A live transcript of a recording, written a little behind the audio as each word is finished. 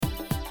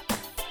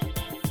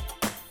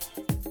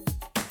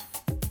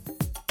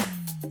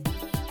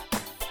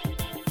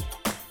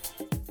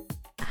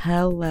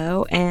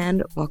Hello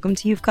and welcome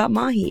to You've Got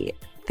Mahi.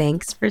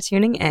 Thanks for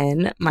tuning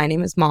in. My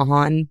name is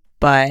Mahan,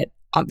 but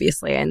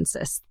obviously I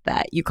insist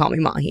that you call me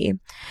Mahi.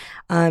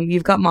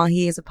 You've Got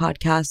Mahi is a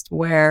podcast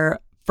where,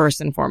 first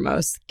and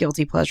foremost,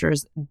 guilty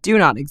pleasures do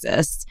not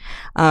exist.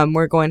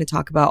 We're going to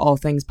talk about all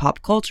things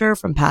pop culture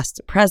from past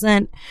to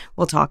present.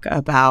 We'll talk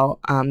about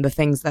the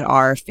things that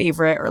our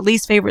favorite or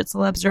least favorite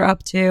celebs are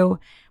up to.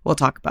 We'll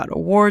talk about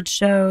award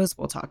shows.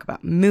 We'll talk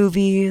about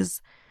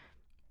movies.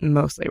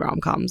 Mostly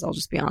rom-coms, I'll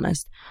just be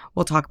honest.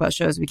 We'll talk about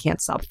shows we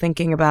can't stop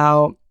thinking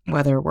about,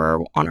 whether we're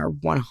on our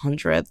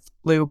 100th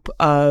loop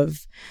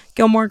of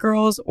Gilmore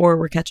Girls or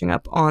we're catching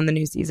up on the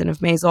new season of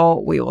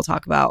Maisel. We will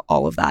talk about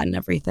all of that and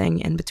everything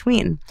in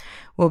between.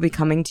 We'll be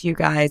coming to you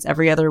guys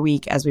every other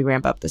week as we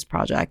ramp up this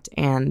project,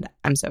 and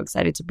I'm so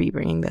excited to be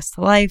bringing this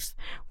to life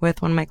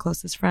with one of my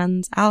closest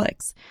friends,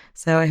 Alex.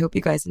 So I hope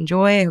you guys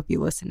enjoy. I hope you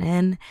listen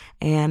in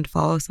and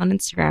follow us on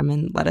Instagram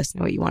and let us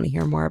know what you want to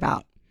hear more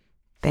about.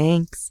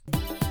 Thanks.